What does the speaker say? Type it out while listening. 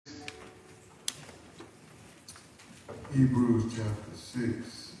Hebrews chapter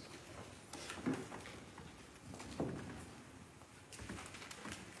 6.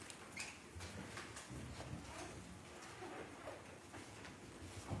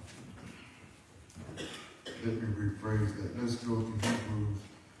 Let me rephrase that. Let's go to Hebrews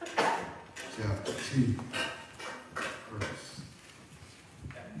chapter 10, verse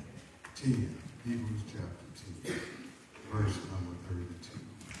 10. Hebrews chapter 10, verse number 32.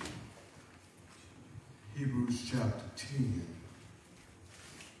 Hebrews chapter 10,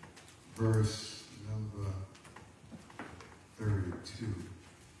 verse number 32,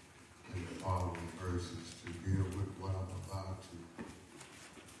 and the following verses to deal with what I'm about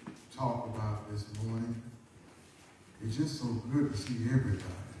to talk about this morning. It's just so good to see everybody.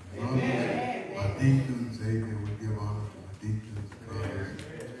 Brothers, my deacons, amen. We give honor to my deacons, brothers,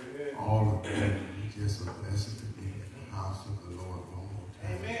 all of them. It's just a blessing to be in the house of the Lord one more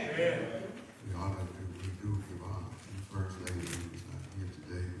time. Amen. We honor we do give honor to the First Lady who's not here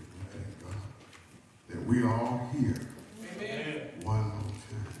today, but we thank God that we are all here. Amen. One more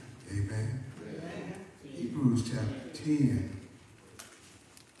time. Amen. Amen. Hebrews chapter 10,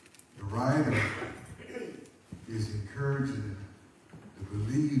 the writer is encouraging the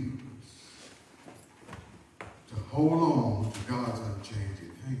believers to hold on to God's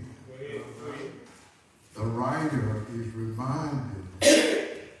unchanging hand. The writer is reminding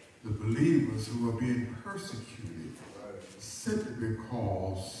the believers who are being persecuted simply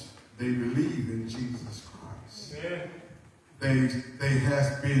because they believe in Jesus Christ. They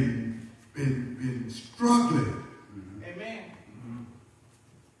have been struggling,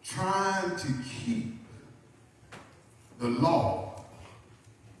 trying to keep the law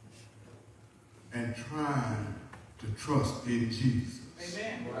and trying to trust in Jesus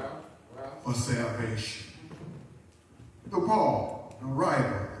for salvation. So Paul, the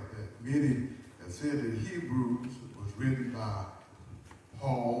writer, that many have said that Hebrews was written by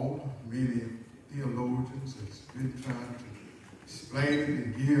Paul, many theologians have been trying to explain it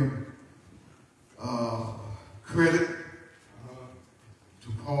and give credit to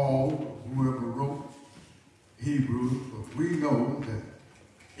Paul, whoever wrote Hebrews, but we know that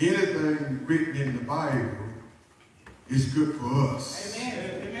anything written in the Bible is good for us.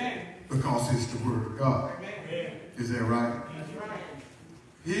 Amen. Because it's the Word of God. Amen. Is that right? That's right.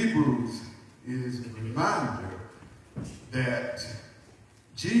 Hebrews is a reminder that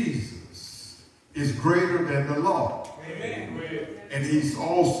Jesus is greater than the law. Amen. And he's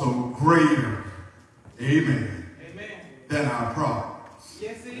also greater, amen, than our problems.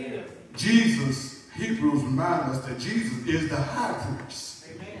 Yes, he is. Jesus, Hebrews remind us that Jesus is the high priest.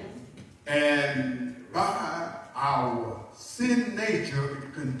 Amen. And by our sin nature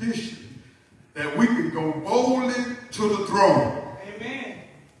and condition, that we can go boldly to the throne. Amen.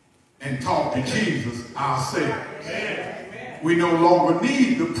 And talk to Jesus ourselves. Amen. We no longer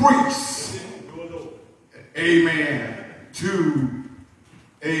need the priest. Amen. To,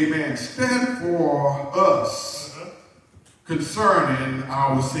 amen, stand for us concerning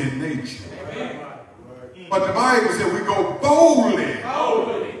our sin nature. Amen. But the Bible said we go boldly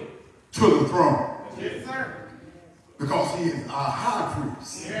to the throne. Yes, sir. Because he is our high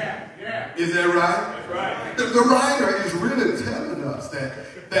priest. Yeah. Is that right? That's right. The writer is really telling us that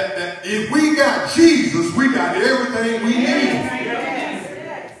if we got Jesus, we got everything we need.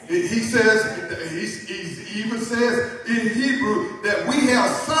 Yes. He says, he even says in Hebrew that we have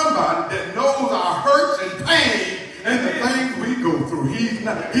somebody that knows our hurts and pain and the things we go through.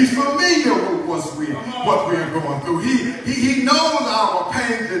 He's familiar with what we're going through. He knows our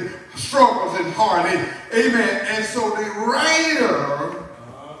pains and struggles and heartache. Amen. And so the writer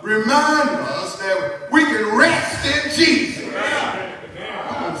reminds us that we can rest in Jesus.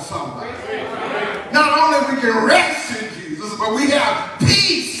 Come on, somebody. Not only we can rest in Jesus, but we have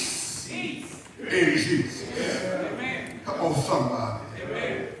peace in Jesus. Come on, somebody.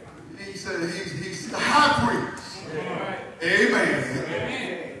 He said he's the high priest. Amen.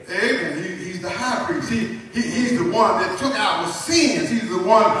 He's the high priest. He's the one that took our sins. He's the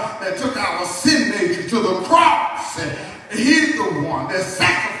one that took our sin nature to the cross. And he's the one that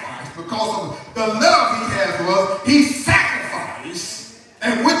sacrificed because of the love he has for us. He sacrificed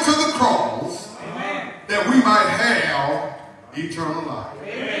and went to the cross that we might have eternal life.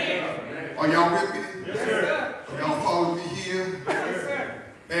 Amen. Are y'all with me? Yes, sir. Are y'all following me here? Yes, sir.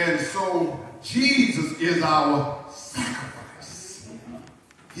 And so Jesus is our sacrifice.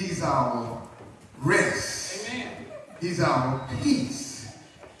 He's our rest. Amen. He's our peace.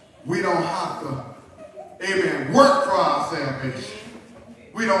 We don't have to, amen, work for our salvation.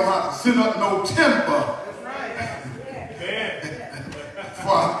 We don't have to send up no timber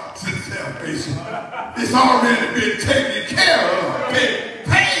for salvation. salvation. It's already been taken care of, been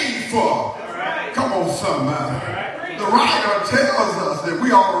paid for. Come on, somebody. The writer tells us that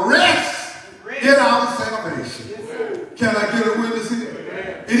we are rest in our salvation. Can I get a witness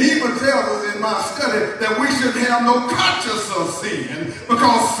here? It even tells us in my study that we should have no conscience of sin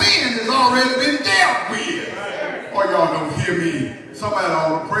because sin has already been dealt with. Oh, y'all don't hear me. Somebody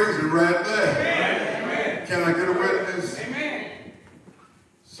ought to praise it right there. Can I get a witness?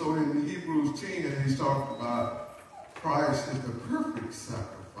 So in Hebrews 10, he's talking about Christ is the perfect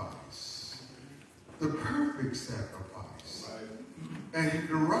sacrifice. The perfect sacrifice. And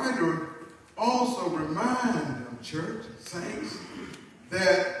the writer also reminds them, church, saints,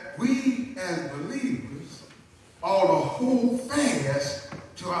 that we as believers ought to hold fast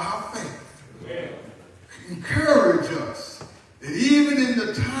to our faith. Encourage us that even in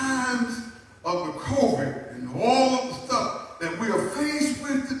the times of the COVID and all of the stuff that we are faced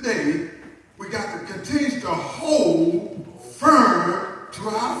with today, we got to continue to hold firm to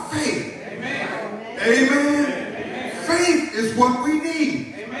our faith. Amen. Amen. Faith is what we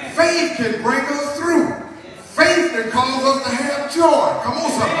need. Amen. Faith can bring us through. Faith can cause us to have joy. Come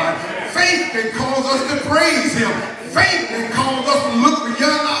on, somebody. Faith can cause us to praise him. Faith can cause us to look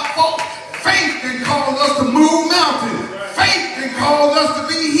beyond our faults. Faith can cause us to move mountains. Faith can cause us to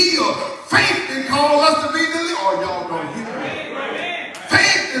be healed. Faith can cause us to be delivered. Oh, y'all don't hear me.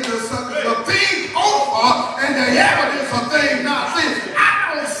 Faith is the thing hoped for and the evidence of things not seen.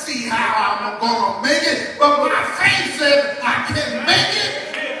 I don't see how I'm going to make it, but my faith says I can make it.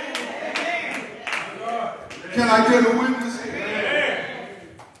 Can I get a witness here?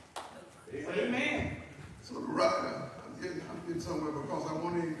 Amen. So I'm getting somewhere because I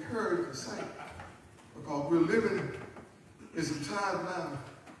want to encourage the saints. Because we're living in some times now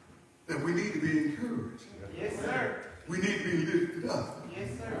that we need to be encouraged. Yes, sir. We need to be lifted up. Yes,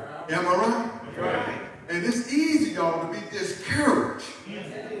 sir. Am I right? Right. And it's easy, y'all, to be discouraged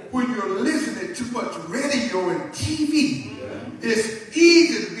when you're listening to much radio and TV. It's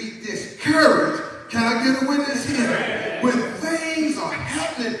easy to be discouraged. Can I get a witness here? When things are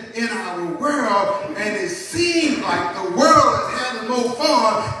happening in our world and it seems like the world is having more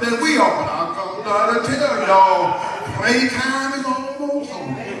fun than we are. But I'm going to tell y'all, playtime is almost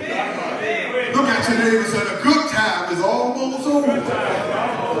over. Look at your neighbor and say, the good time is almost over.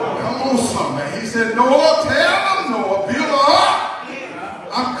 Come on, somebody. He said, Noah, tell them, Noah, build her up.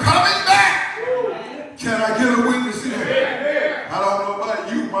 I'm coming back. Can I get a witness here? I don't know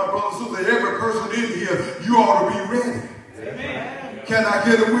about you, my brother and sister. Every person in here, you ought to be ready. Amen. Can I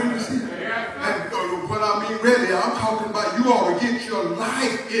get a witness here? And when I mean ready, I'm talking about you ought to get your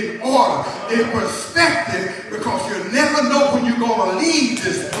life in order, in perspective, because you never know when you're going to leave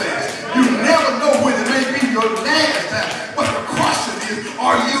this place. You never know when it may be your last time. But the question is,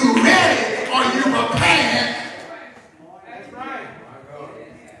 are you ready? Are you prepared? That's right.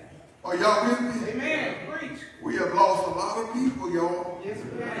 Are y'all with me? Amen. Preach. We have lost a lot of people, y'all. Yes,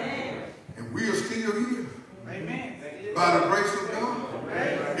 we have. And we are still here. Amen. By the grace of God.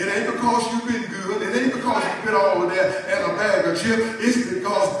 It ain't because you've been good. It ain't because you've been all of that and a bag of chips. It's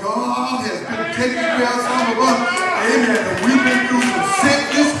because God has been taking care of some of us. Amen. And we've been through some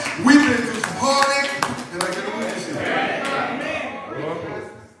sickness. We've been through some heartache. Can I get a witness here?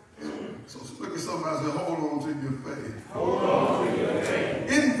 So look at somebody and say, hold on to your faith. Hold on to your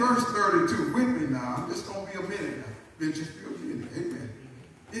faith. In verse 32, with me now, it's going to be a minute now. It's just be a minute. Amen.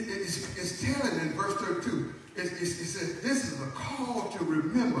 It's telling in verse 32. It says this is a call to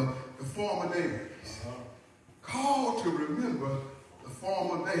remember the former days. Call to remember the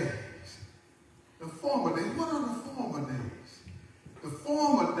former days. The former days. What are the former days? The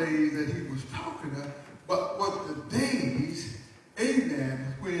former days that he was talking about, but what the days,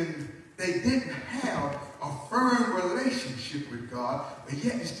 amen, when they didn't have a firm relationship with God, but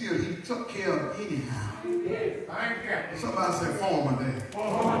yet still he took care of them anyhow. Somebody say former days.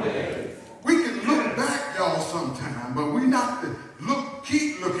 Former days. We can look back, y'all, sometime, but we not to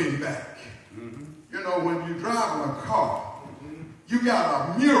keep looking back. Mm-hmm. You know, when you're driving a car, you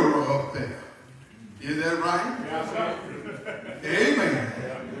got a mirror up there. Is that right? Yeah, amen.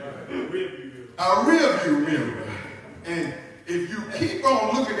 A rear view mirror. And if you keep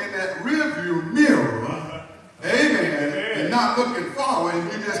on looking in that rear view mirror, amen, and not looking forward,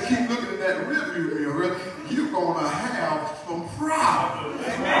 and you just keep looking in that rear view mirror, you're going to have some problems.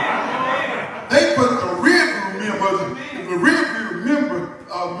 They put the rear view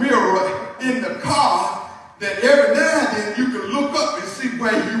mirror in the car that every now and then you can look up and see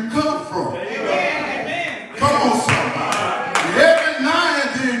where you come from. Come on, somebody. Every now and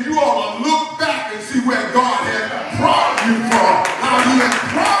then you ought to look back and see where God has brought you from, how he has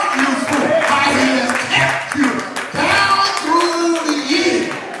brought you from.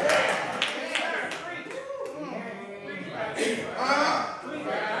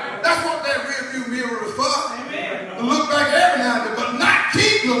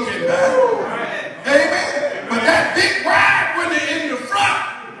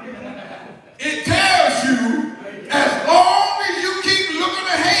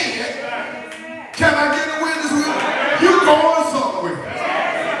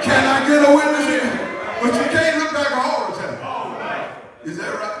 get a witness here? But you can't look back all the time. Is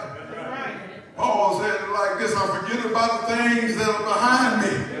that right? Paul said it like this, I'm forgetting about the things that are behind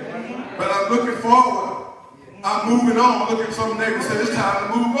me, but I'm looking forward. I'm moving on. Look at some neighbors and say, it's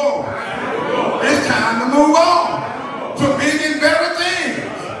time to move on. It's time to move on to bigger and better things,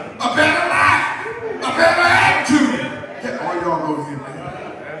 a better life, a better attitude. All y'all know here, man.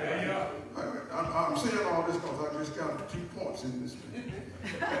 I'm saying all this because I just got 2 points in this thing.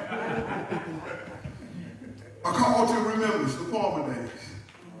 A call to remembrance, the former days.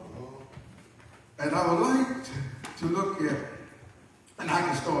 And I would like to look at, and I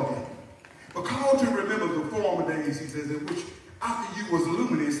can start there. A call to remember the former days, he says, in which after you was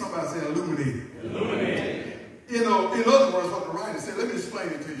illuminated, somebody say illuminated. Illuminated. In other words, what the writer said, let me explain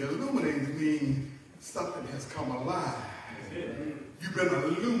it to you. Illuminated means something has come alive. You've been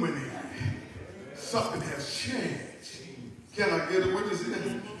illuminated. Something has changed. Can I get a witness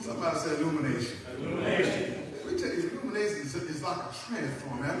in? Somebody say illumination. Illumination. Let me tell you, illumination is like a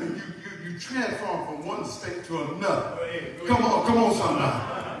transform. I mean, you transform from one state to another. Come on,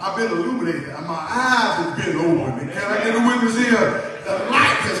 somebody. I've been illuminated. My eyes have been opened. Can I get a witness here? The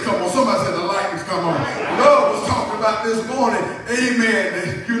light has come on. Somebody said the light has come on. Love was talking about this morning.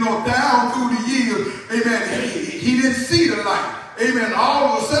 Amen. You know, down through the years, amen, he didn't see the light. Amen.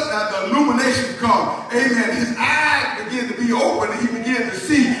 All of a sudden, now the illumination come. Amen. His eyes begin to be open, and he began to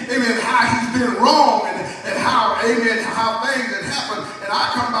see, amen, how he's been wrong and how, amen, how things had happened. And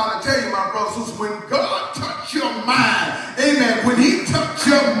I come by to tell you, my brothers, when God touched your mind, amen, when he touched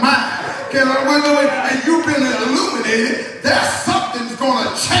your mind, can I win away? And you've been illuminated, there's something's going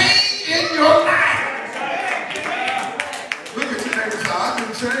to change in your life. Look at your neighbor, I've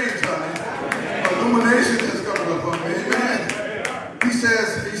been changed, honey. Illumination has come up on me, amen. He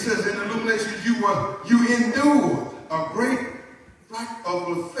says in illumination, you endured a great fight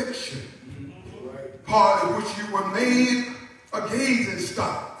of affliction, part of which you were made a gazing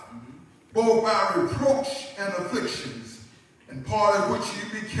stock, both by reproach and afflictions, and part of which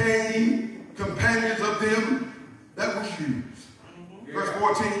you became companions of them that was used. Verse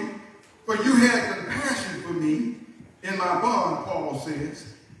 14, for you had compassion for me in my bond, Paul says,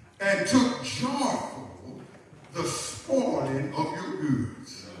 and took joyful the spoiling of your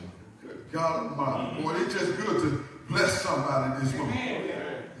goods. Good God Almighty. Boy, it's just good to bless somebody this morning.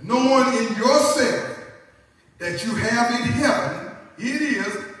 Knowing in yourself that you have in heaven, it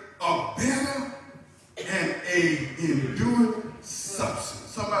is a better and a enduring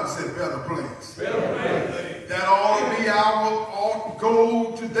substance. Somebody said better place. Better place. That ought to be our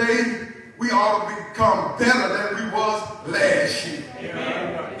goal today. We ought to become better than we was last year.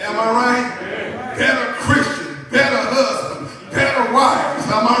 Amen. Am I right? Amen. Better Christians. Better husbands, better wives,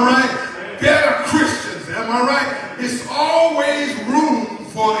 am I right? Better Christians, am I right? It's always room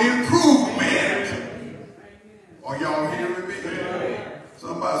for improvement. Are y'all hearing me?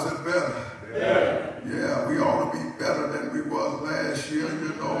 Somebody said better. Yeah, we ought to be better than we was last year.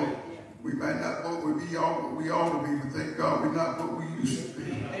 You know, we might not what we ought to be, but thank God we're not what we used to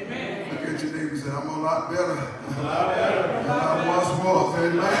be. Amen. Look at your neighbor and say, I'm a lot better than I once was.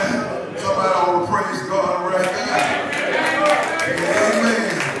 Amen. Somebody ought to praise God right now. Amen.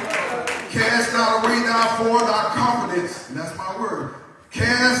 Cast not away therefore thy confidence. And that's my word.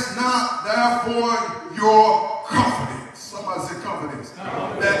 Cast not therefore your confidence. Somebody say confidence.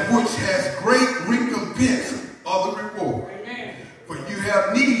 That which has great recompense of the reward. Amen. For you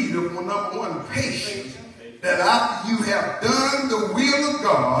have need of, number one, patience, that after you have done the will of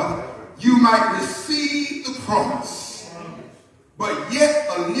God, you might receive the promise. But yet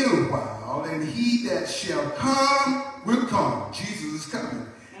a little while, and he that shall come will come. Jesus is coming,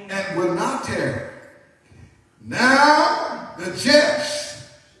 and will not tarry. Now the just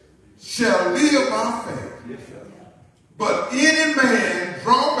shall live by faith. But any man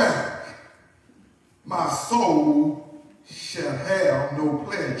draw back, my soul shall have no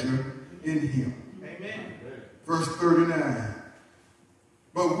pleasure in him. Amen. Verse 39.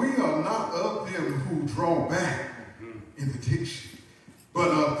 But we are not of them who draw back in the diction, but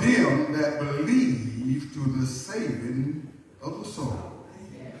of them that believe to the saving of the soul.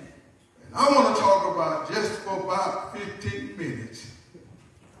 And I want to talk about, just for about 15 minutes,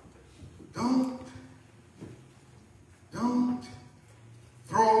 don't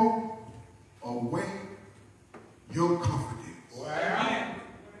throw away your confidence. Wow.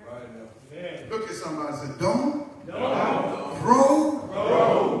 Look at somebody and say, don't throw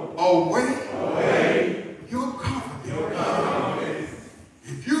away your confidence.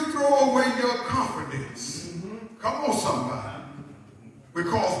 If you throw away your confidence, come on somebody,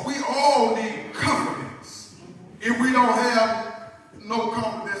 because we all need confidence. If we don't have no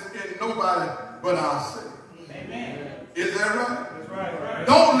confidence in nobody but ourselves. Amen. Is that right? That's right.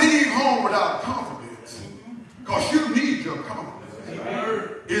 Don't leave home without confidence, because you need your confidence.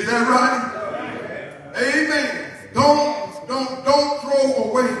 Is that right? Amen. Don't throw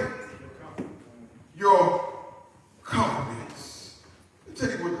away your confidence. Let me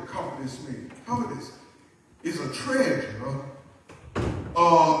tell you what the confidence means. Confidence is a treasure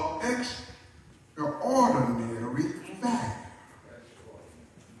of extraordinary value.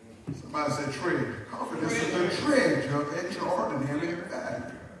 Somebody said treasure. Confidence is a treasure of extraordinary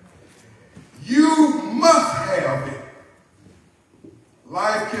value. You must have it.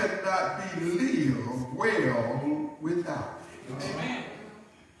 Life cannot be lived well without it. Amen.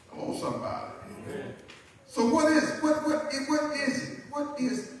 Come on, somebody. Amen. So what is it? What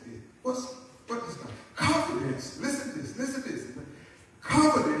is that? Confidence. Listen to this.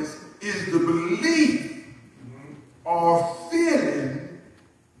 Confidence is the belief or feeling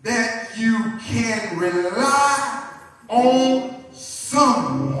that you can rely on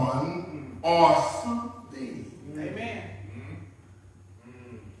someone or something. Amen.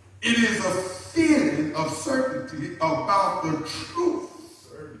 It is a feeling of certainty about the truth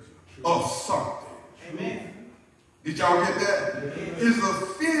of something. Amen. Did y'all get that? It's a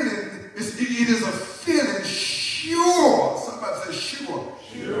feeling, it is a feeling sure, somebody say sure,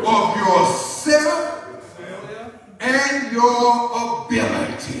 of yourself and your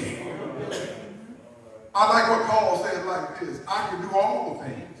ability. I like what Paul said like this: I can do all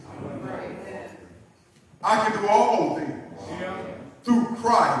things. I can do all things through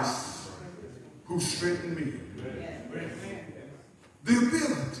Christ who strengthened me. The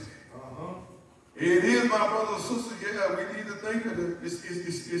ability. It is, my brothers and sisters, yeah, we need to think of it.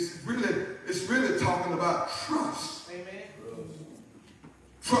 It's really talking about trust. Amen.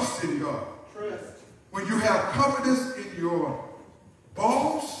 Trust in God. Trust. When you have confidence in your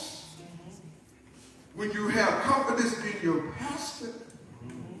boss, when you have confidence in your pastor,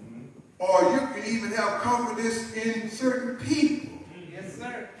 or you can even have confidence in certain people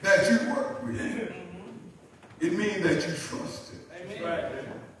that you work with, it means that you trust it.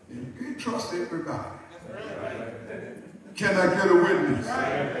 Amen. You can't trust everybody. Can I get a witness?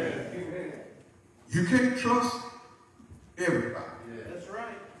 You can't trust everybody. That's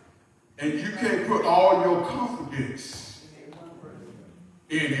right. And you can't put all your confidence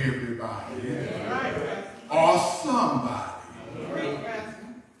in everybody or somebody.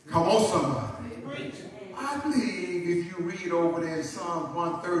 Come on, somebody. I believe if you read over there in Psalm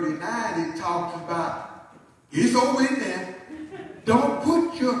 139, it talks about, it's over in there. Don't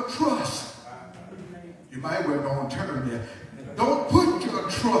put your trust. You might well go and turn there. Don't put your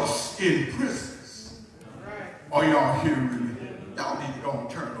trust in prisons. Or y'all hearing me? Y'all need to go and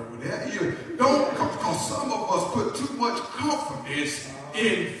turn over there. You don't, because some of us put too much confidence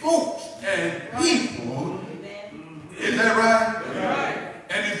in folks and people. Is that right?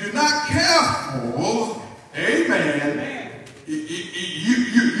 And if you're not careful, amen,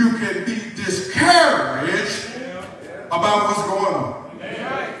 you can be discouraged about what's going on.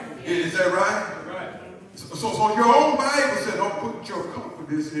 Is that right? So your own Bible said, don't put your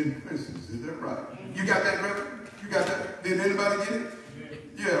confidence in princes. Is that right? You got that, brother? You got that? Did anybody get it?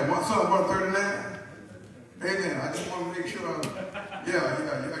 Yeah, Psalm 139. Amen. I just want to make sure. Y'all.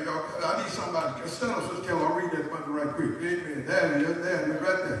 I need somebody. Stand up, Sister Kelly. I'll read that Bible right quick. Amen. There it is. There it is.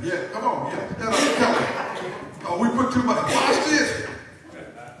 Right there. Yeah, come on. Yeah. Stand up, Kelly. Oh, we put too much. Watch this.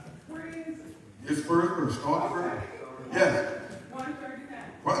 It's first verse. Start first. Yes. 139.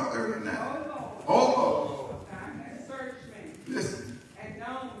 139. Oh, Lord. thou hast searched me. Listen. And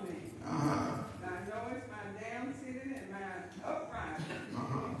known me. Thou knowest my down sitting and my uprising.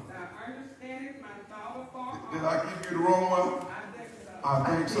 Thou understandest my thought afar off. Did I give you the wrong one? I think so. I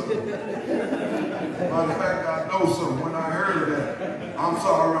think so. Matter of fact, I know so. When I heard that, I'm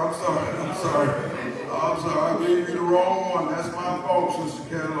sorry. I gave you the wrong one. That's my fault, Sister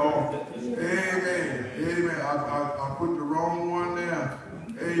Kellogg. Amen. I put the wrong one there.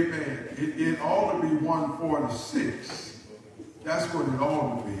 Amen. It ought to be 146. That's what it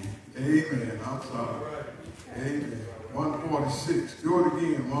ought to be. Amen. I'm sorry. Amen. 146. Do it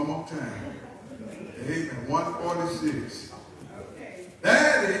again one more time. Amen. 146.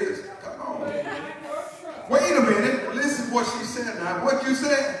 That is, come on. Wait a minute. Listen to what she said now. What you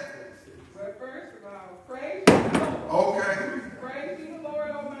said? But first of all, praise the Lord. Okay. Praise the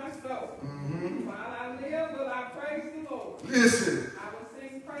Lord, O my soul. While I live, will I praise the Lord. Listen. I will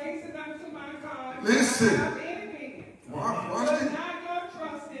sing praises unto my God. Listen. Put not your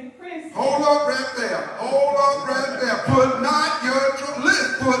trust in princes. Hold up right there. Put not your trust.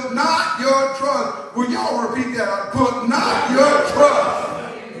 Listen. Put not your trust. Will y'all repeat that? Put not your trust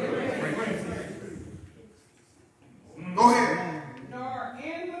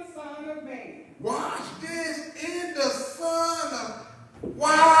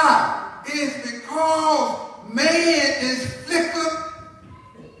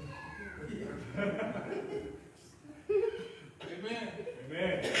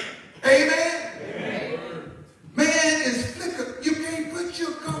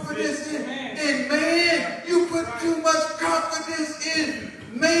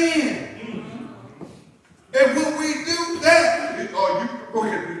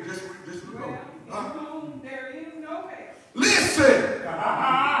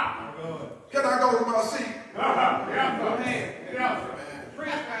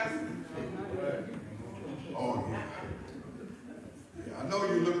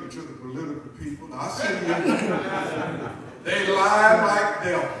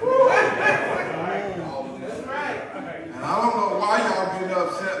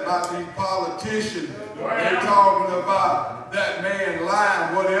about these politicians. They're talking about that man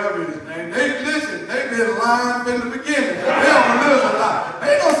lying, whatever his name. They've been lying from the beginning. They don't listen a lot.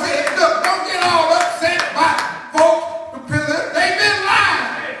 They don't say, look, don't get all upset about folks. They've been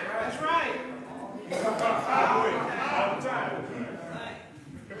lying. That's right. All the time.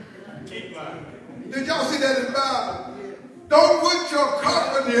 Keep lying. Did y'all see that in the Bible? Don't put your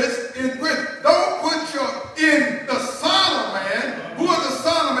confidence in Christ. Don't put your in the Son of Man. Who is the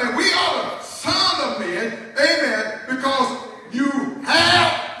Son of Man? We are the Son of Man. Amen. Because you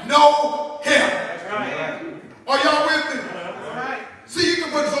have no help. That's right. Are y'all with me? That's right. See, you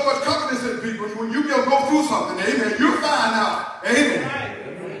can put so much confidence in people. When you go through something, amen, you'll find out,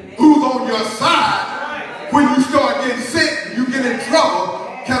 amen, who's on your side. When you start getting sick, you get in trouble.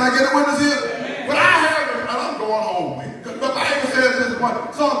 Can I get a witness here? But I have, and I'm going home, man. The Bible says this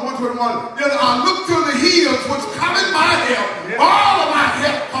one, Psalm 121, then I look to the hills which cometh my help. All of my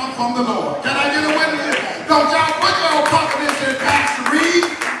help comes from the Lord. Can I get a witness here? Don't y'all put your confidence in Pastor Reed.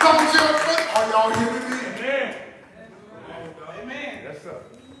 Don't y'all put, are y'all here with me? Amen. Yes, sir.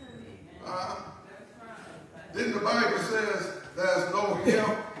 Then the Bible says there's no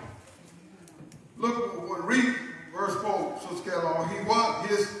help. Look, when read verse 4, Sister Kellogg, he what?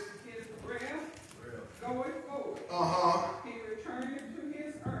 His breath goeth forth. He returneth to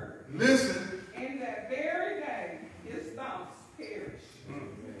his earth. Listen. In that very day, his thoughts perish.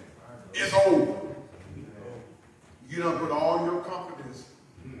 It's over. You done put all your confidence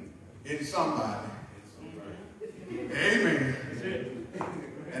in somebody. Amen.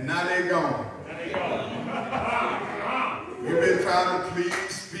 And now they're gone. You've been trying to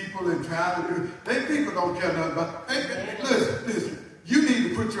please people and trying to do. They people don't care nothing about. Hey, listen. You need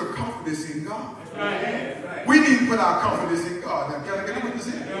to put your confidence in God. We need to put our confidence in God. Now, can I get a witness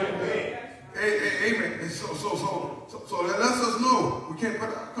here? Amen. And so that lets us know we can't put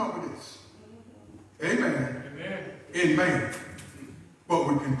our confidence. Amen. In man. But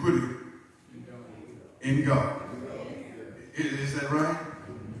we can put it in God. Is that right?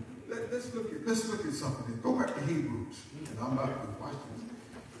 Let's look at something. Go back to Hebrews. And I'm about to watch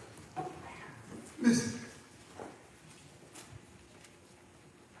this. Listen.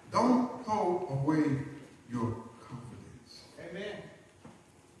 Don't throw away your confidence. Amen.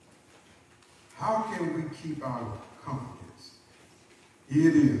 How can we keep our confidence? Here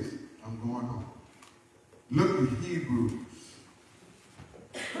it is. I'm going home. Look at Hebrews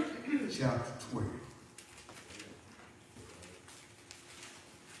chapter 12.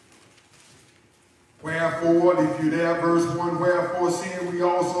 Wherefore, if you there, verse 1, wherefore, seeing we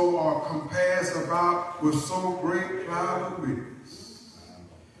also are compassed about with so great cloud of witness.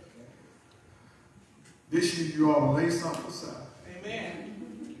 This year you ought to lay something aside.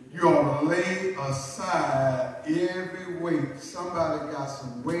 Amen. You ought to lay aside every weight. Somebody got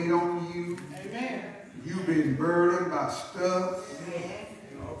some weight on you. Amen. You've been burdened by stuff.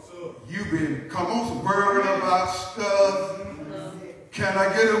 You've been, come on, some burdened about stuff. Can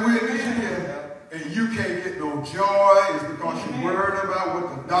I get a witness here? And you can't get no joy. It's because you're worried about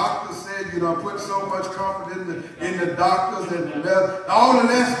what the doctor said. You don't put so much confidence in the doctors and all of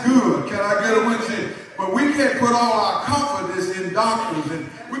that's good. Can I get a witness here? But we can't put all our confidence in doctors, and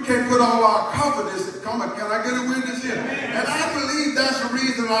we can't put all our confidence in coming. Can I get a witness here? And I believe that's the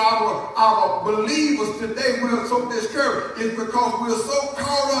reason our believers today we're so discouraged, is because we're so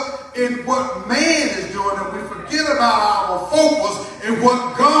caught up in what man is doing, and we forget about our focus in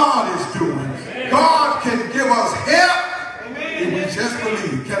what God is doing. God can give us help if we just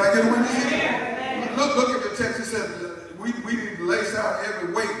believe. Can I get a witness here? Look at the text. It says we need to lay aside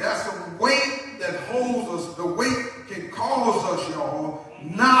every weight. That's a weight that holds us. The weight can cause us, y'all,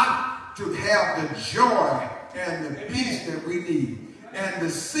 not to have the joy and the peace that we need. And the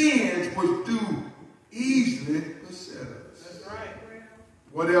sins which do easily beset us. That's right.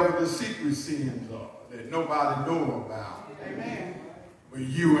 Whatever the secret sins are that nobody knows about. Amen. But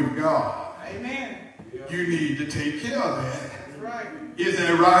you and God. Amen. You need to take care of that. That's right. Is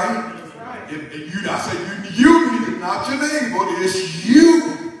that right? That's right. I said you need it, not your neighbor. It's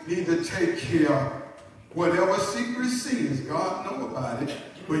you need to take care of whatever secret sins. God know about it,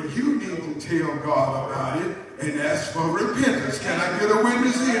 but you need to tell God about it and ask for repentance. Can I get a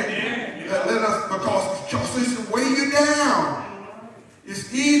witness here? Let us, because it's to weigh you down.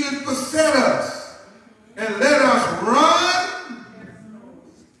 It's easy to beset us. And let us run.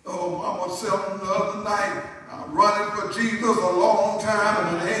 Oh, Mama said the other night, I'm running for Jesus a long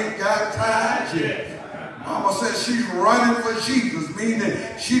time and it ain't got time yet. Mama said she's running for Jesus, meaning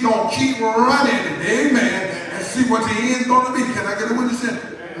she gonna keep running, amen, and see what the end's gonna be. Can I get a witness in?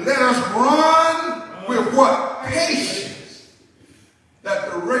 Let us run with what? Patience.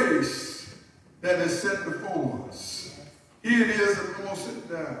 That the race that is set before us. Here it is, and we're going to sit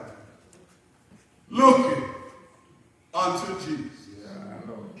down. Looking unto Jesus.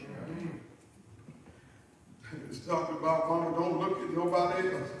 It's talking about, mama, don't look at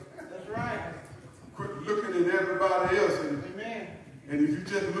nobody else. That's right. Quit looking at everybody else. Amen. And if you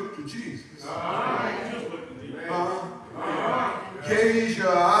just look to Jesus. Gaze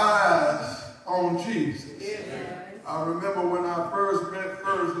your eyes on Jesus. I remember when I first met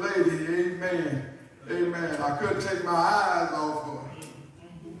First Lady, amen, amen, I couldn't take my eyes off her.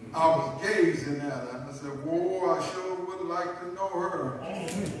 I was gazing at her. I said, whoa, I sure would like to know her.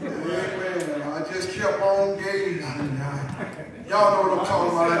 Amen. I just kept on gazing. Y'all know what I'm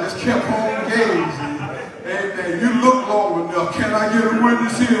talking about. I just kept on gazing. Amen. You look long enough. Can I get a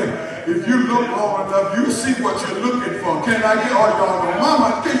witness here? If you look long enough, you see what you're looking for. Can I get, oh, y'all know,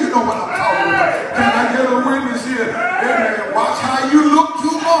 mama, you know what I'm talking about. Can I get a witness here? Amen. Watch how you look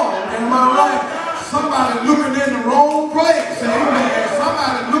too long. Am I right? Somebody looking in the wrong place. Amen.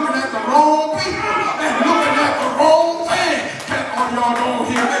 Somebody looking at the wrong people and looking at the wrong thing. Oh, y'all don't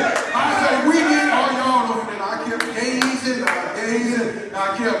hear me. I say, we did, oh, y'all don't hear me. I kept gazing, and I gazing, and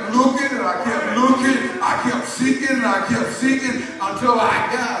I kept looking, and I kept looking. I kept seeking, and I kept seeking until I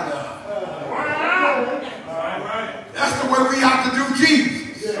got her. That's the way we have to do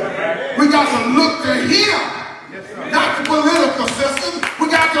Jesus. We got to look to him, not the political system.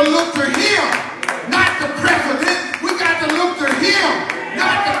 We got to look to him, not the president. We got to look to him,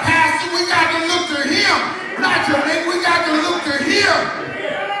 not the pastor. We got to look to him, not your name. We got to look to him.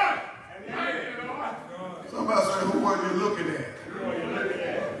 Somebody say, who are you looking at?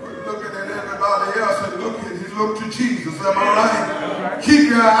 We're looking at everybody else and look to Jesus. Am I right? Keep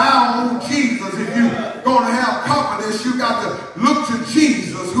your eye on Jesus. If you're going to have confidence, you got to look to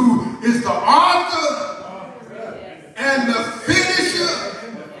Jesus, who is the author and the finisher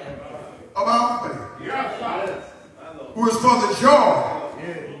of our faith. Who is for the joy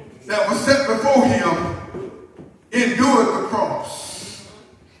that was set before him, endured the cross.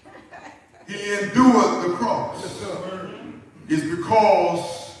 He endured the cross. It's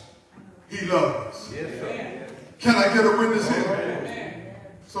because he loves us. Can I get a witness here?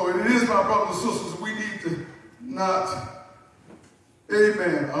 So it is, my brothers and sisters, we need to not,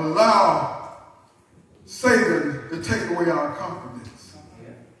 amen, allow Satan to take away our confidence.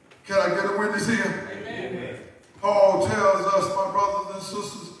 Can I get a witness here? Amen. Paul tells us, my brothers and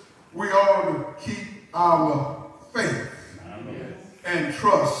sisters, we ought to keep our faith and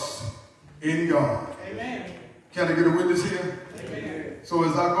trust in God. Amen. Can I get a witness here? Amen. So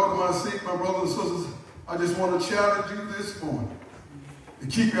as I go to my seat, my brothers and sisters, I just want to challenge you this morning to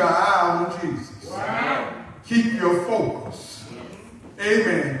keep your eye on Jesus. Wow. Keep your focus.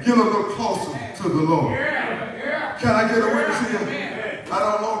 Amen. Get a little closer to the Lord. Can I get a witness here? I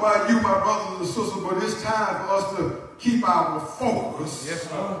don't know about you, my brothers and sisters, but it's time for us to keep our focus. Yes,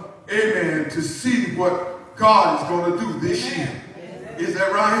 sir. Amen. To see what God is going to do this year. Is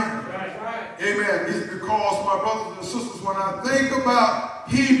that right? Amen. It's because, my brothers and sisters, when I think about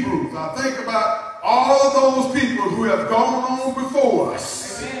Hebrews, I think about all of those people who have gone on before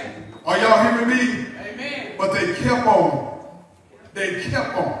us. Amen. Are y'all hearing me? Amen. But they kept on. They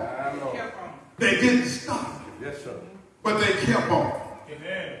kept on. They didn't stop. Yes, sir. But they kept on.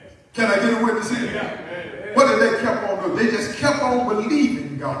 Amen. Can I get a witness here? Yeah. What did they kept on doing? They just kept on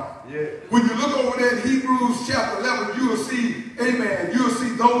believing God. Yeah. When you look over there in Hebrews chapter 11, you will see, amen, you will see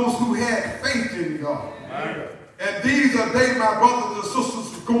those who had faith in God. Amen. And these are they, my brothers and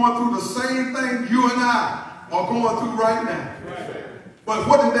sisters, going through the same thing you and I are going through right now. Right. But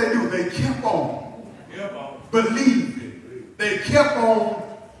what did they do? They kept on believing. They kept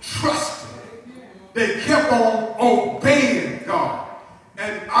on trusting. They kept on obeying God.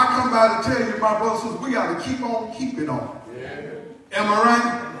 And I come by to tell you, my brothers and sisters, we got to keep on keeping on. Yeah. Am I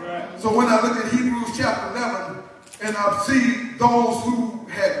right? So when I look at Hebrews chapter 11, and I see those who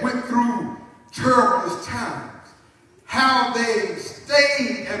had went through turbulent times, how they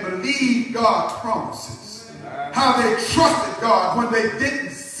stayed and believed God's promises, how they trusted God when they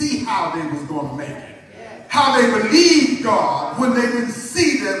didn't see how they was going to make it, how they believed God when they didn't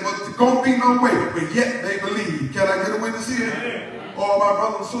see there was going to be no way, but yet they believed. Can I get a witness here? Oh, my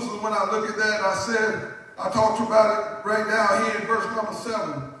brothers and sisters, when I look at that, I talked about it right now here in verse number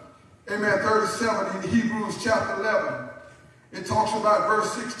 7. Amen, 37 in Hebrews chapter 11. It talks about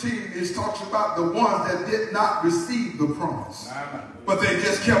verse 16. It talks about the ones that did not receive the promise, but they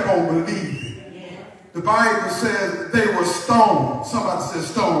just kept on believing. The Bible says they were stoned. Somebody said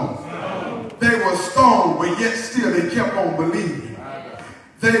stoned. They were stoned, but yet still they kept on believing.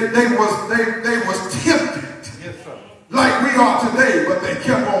 They was tempted, like we are today, but they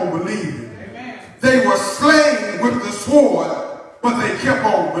kept on believing.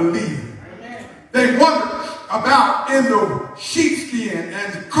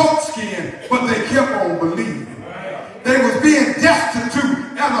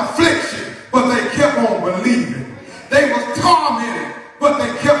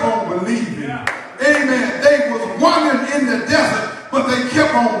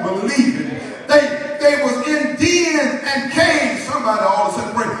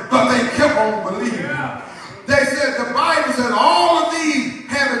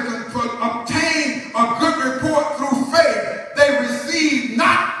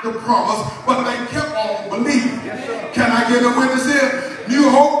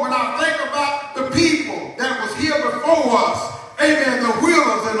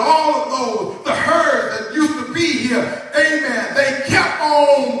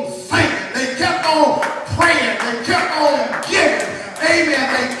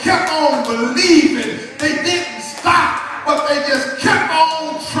 kept on believing. They didn't stop, but they just kept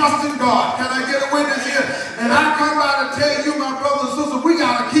on trusting God. Can I get a witness here? And I come by to tell you, my brothers and sisters, we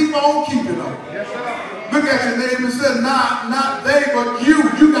got to keep on keeping on. Yes, sir. Look at your neighbor and say, not they, but you.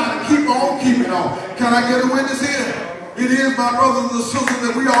 You got to keep on keeping on. Can I get a witness here? It is, my brothers and sisters,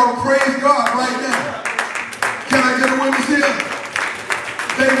 that we ought to praise God right now. Can I get a witness here?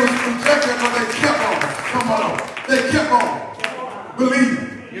 They was rejected, but they kept on. Come on. They kept on believing.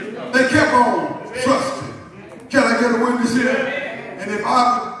 They kept on trusting. Can I get a witness here? And if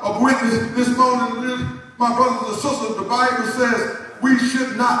I'm a witness this morning, my brothers and sisters, the Bible says we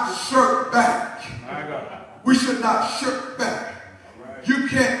should not shirk back. We should not shirk back. You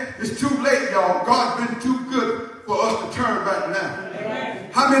can't, it's too late, y'all. God's been too good for us to turn back now.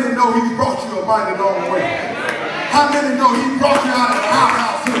 How many know he brought you a mighty long way? How many know he brought you out of the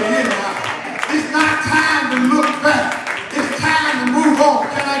outhouse to the in-house? It's not time to look back. It's time to move on.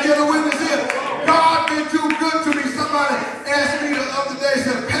 Can I get a witness here? God been too good to me. Somebody asked me the other day,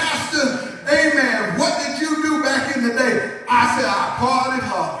 said, Pastor, amen, what did you do back in the day? I said, I partied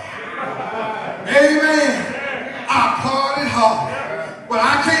hard. Amen. I partied hard. But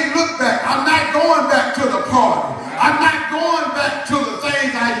I can't look back. I'm not going back to the party. I'm not going back to the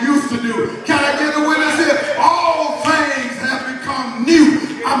things I used to do. Can I get a witness here? All things have become new.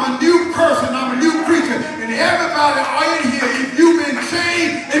 I'm a new person. I'm a new creature. And everybody in here, if you've been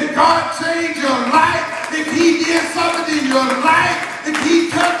changed, if God changed your life, if he did something in your life, if he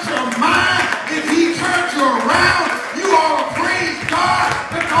touched your mind, if he turned you around, you ought to praise God,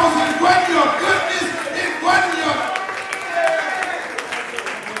 because it wasn't your goodness, it wasn't your...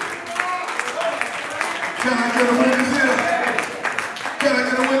 Can I get a witness here? Can I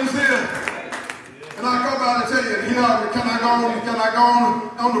get a witness here? And I come by to tell you, can I go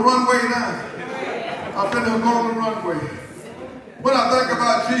on the runway now? I've been going on the runway. When I think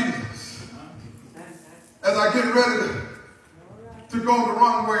about Jesus, as I get ready to go on the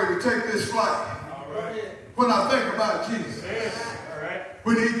runway to take this flight, when I think about Jesus,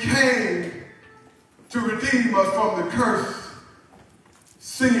 when he came to redeem us from the curse,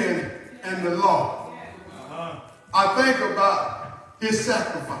 sin, and the law, I think about his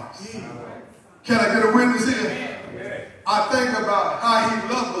sacrifice. Can I get a witness here? I think about how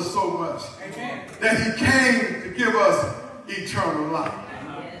he loved us so much that he came to give us eternal life.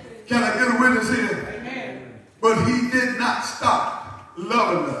 Can I get a witness here? But he did not stop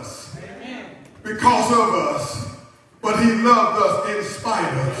loving us because of us, but he loved us in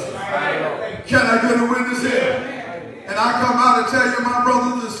spite of us. Can I get a witness here? And I come out to tell you, my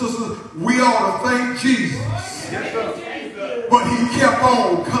brothers and sisters, we ought to thank Jesus. But he kept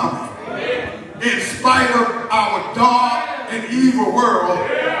on coming. In spite of our dark and evil world,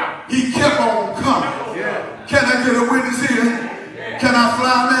 he kept on coming. Can I get a witness here? Can I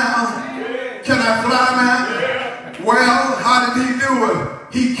fly now? Can I fly now? Well, how did he do it?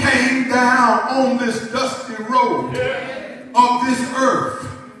 He came down on this dusty road of this earth.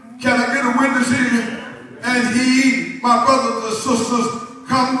 Can I get a witness here? And he, my brothers and sisters,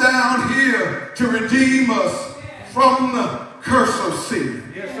 come down here to redeem us from the curse of sin.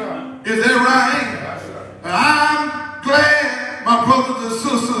 Yes, sir. Is that right? Yes, sir. And I'm glad, my brothers and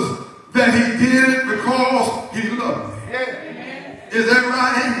sisters, that he did it because he loved me. Yeah. Is that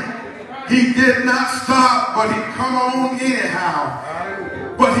right? He did not stop, but he come on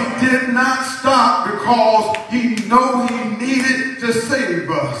anyhow. But he did not stop because he knew he needed to save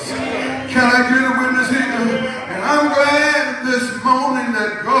us. Can I get a witness here? And I'm glad this morning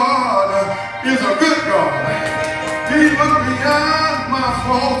that God is a good God. He looked beyond my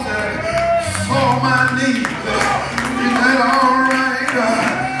faults and saw my needs. Is that all right?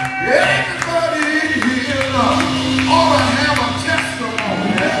 Everybody here ought to have a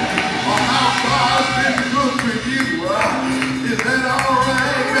testimony on how God's been good to you. Is that all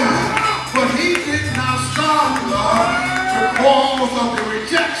right? But he did not stop because of the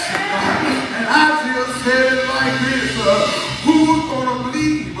rejection. And I just said it like this. Who's going to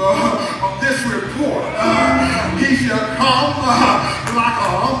believe of this report? He shall come like a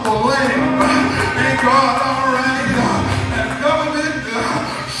humble lamb. Ain't God all right? And government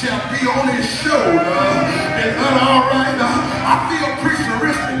shall be on his shoulder. Is that all right? I feel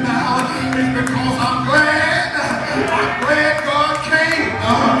preacheristic now. It's because I'm glad God came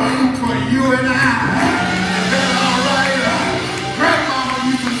for you and I. Is that all right? Grandmama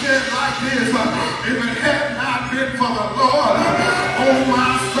used to say it like this. If it had not been for the Lord on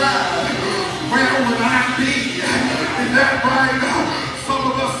my side, where would I be? Is that right? Some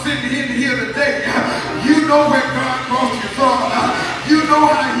of us sitting in here today, you know where God brought you from. You know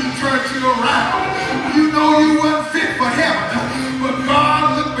how he turned you around. You know you weren't fit for heaven, but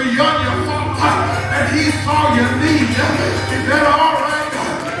God looked Is that all right?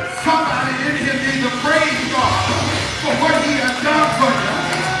 Somebody in here needs to praise God for what he has done for you.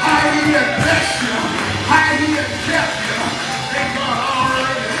 How he has blessed you. How he has kept you. Thank God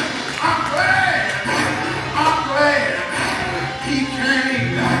already. I'm glad. I'm glad he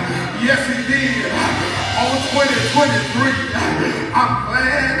came. Yes, he did. On 2023, I'm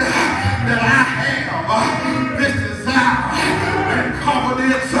glad that I have this desire and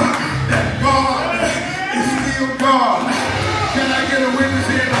confidence that God is still God. Can I get a witness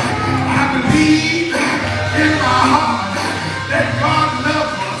here? I believe in my heart that God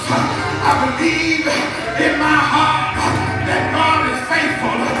loves us. I believe in my heart that God is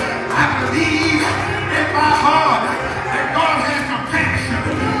faithful. I believe in my heart that God has compassion.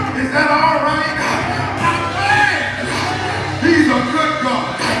 Is that all right? I'm glad he's a good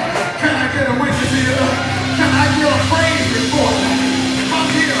God. Can I get a witness here? Can I get a praise report? Come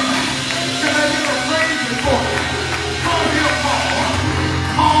here. Can I get a praise report? Come here, Paul.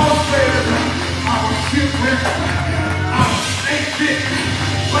 Paul said, I was shipwrecked. I was snake-bit,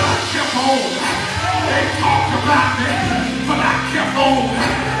 but I kept on. They talked about me, but I kept on.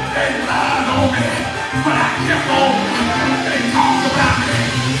 They lied on me, but I kept on. They talked about me,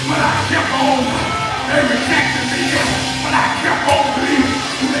 but I kept on. They rejected me, but I kept on believing.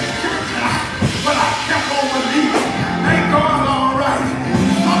 They church, but I kept on believing. Thank God, all right.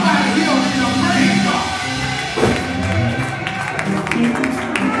 Somebody here need a praise God.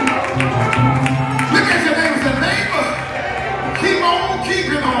 Look at your neighbor and say, neighbor, keep on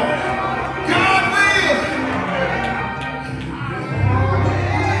keeping on. God will.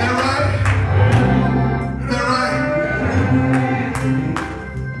 Is that right? Is that right?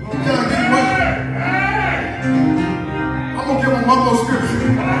 Can I give one? I'm going to give him one more scripture.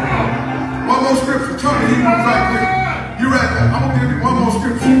 One more scripture. Turn to Hebrews right quick. You right there. I'm going to give you one more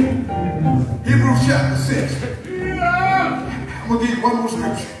scripture. Hebrews chapter 6. I'm going to give you one more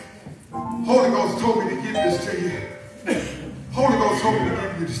scripture. Holy Ghost told me to give this to you. Holy Ghost told me to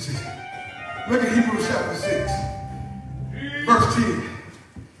give you this to you. Look at Hebrews chapter 6. Verse 10.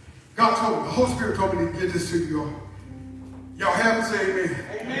 God told me, the Holy Spirit told me to give this to you. Y'all haven't said amen.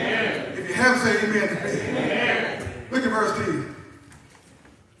 Amen. If you haven't said amen today. Amen. Look at verse 10.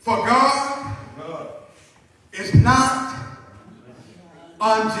 For God is not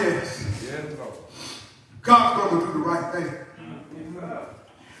unjust. God's going to do the right thing.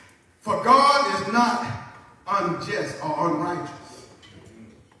 For God is not unjust or unrighteous.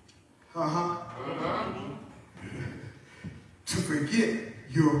 To forget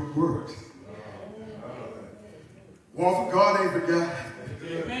your works. Well, for God ain't forgot.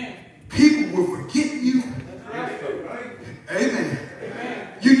 Amen. People will forget you. Right. Amen. Amen.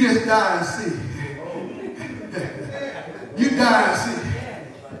 You just die and see. You die and see.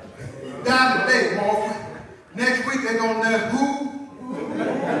 Die today, Martha. Next week they're going to know who.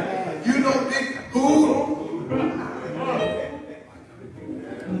 You know who.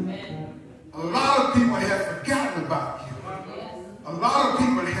 A lot of people have forgotten about you. A lot of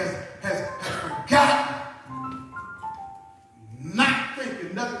people has forgotten, not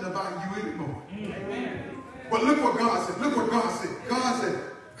thinking nothing about you anymore. But look what God said. Look what God said.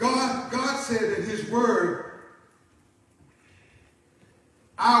 God said in his word,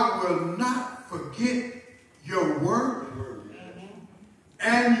 I will not forget your work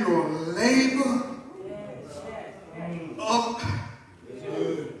and your labor of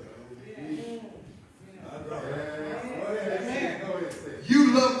you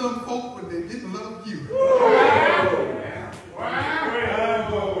love them folk when they didn't love you.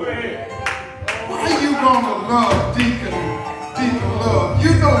 Why you gonna love Deacon Love?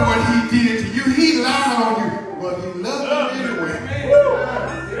 You know what he did to you. He lied on you, but he loved you anyway.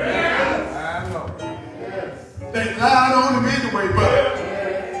 They lied on him anyway, but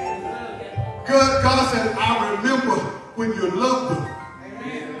God said, I remember when you loved them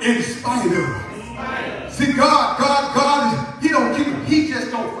in spite of them. See, God, he don't keep it. He just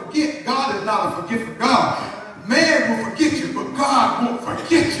don't forget. God is not a forgetful God. Man will forget you, but God won't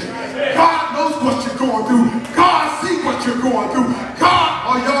forget you. God knows what you're going through. God sees what you're going through. God,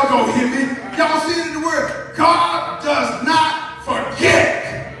 y'all don't hear me. Y'all see it in the word. God does not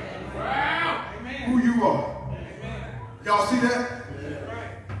forget who you are. Y'all see that?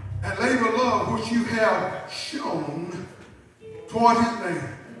 And labor love which you have shown toward his name,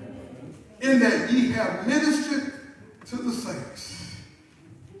 in that ye have ministered to the saints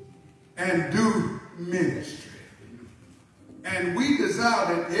and do ministry. And we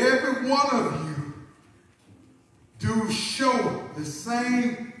desire that every one of you do show the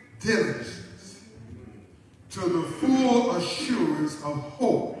same diligence to the full assurance of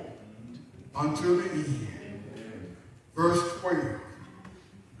hope unto the end. verse 12.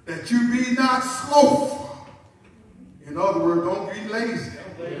 That you be not slothful. In other words, don't be lazy.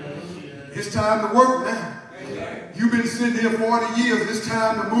 It's time to work now. You've been sitting here 40 years. It's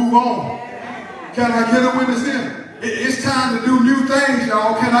time to move on. Can I get a witness in? It's time to do new things,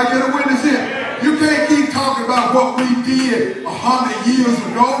 y'all. Can I get a witness in? You can't keep talking about what we did 100 years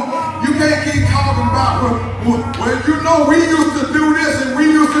ago. You can't keep talking about, well, you know, we used to do this and we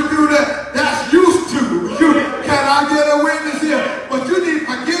used to do that. That's used to. Can I get a witness here? But you need to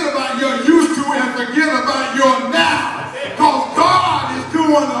forget about your used to and forget about your now. Because God is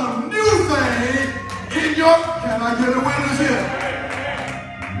doing a new thing in your... Can I get a witness here?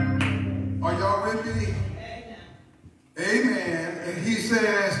 Are y'all with me? Amen. And he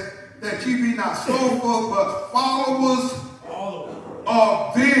says that ye be not slothful, but followers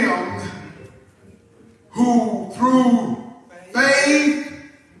of them who through faith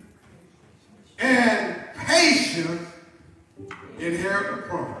and patience inherit the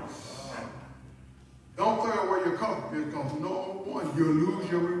promise. Don't throw away your comfort, because number one, you'll lose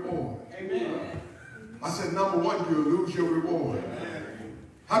your reward. Amen. I said, number one, you'll lose your reward.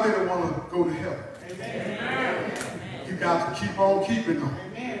 How many want to go to heaven? Amen. You got to keep on keeping on.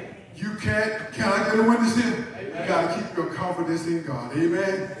 Amen. You can't, can I get a witness in? You got to keep your confidence in God.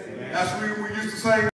 Amen. That's what we used to say.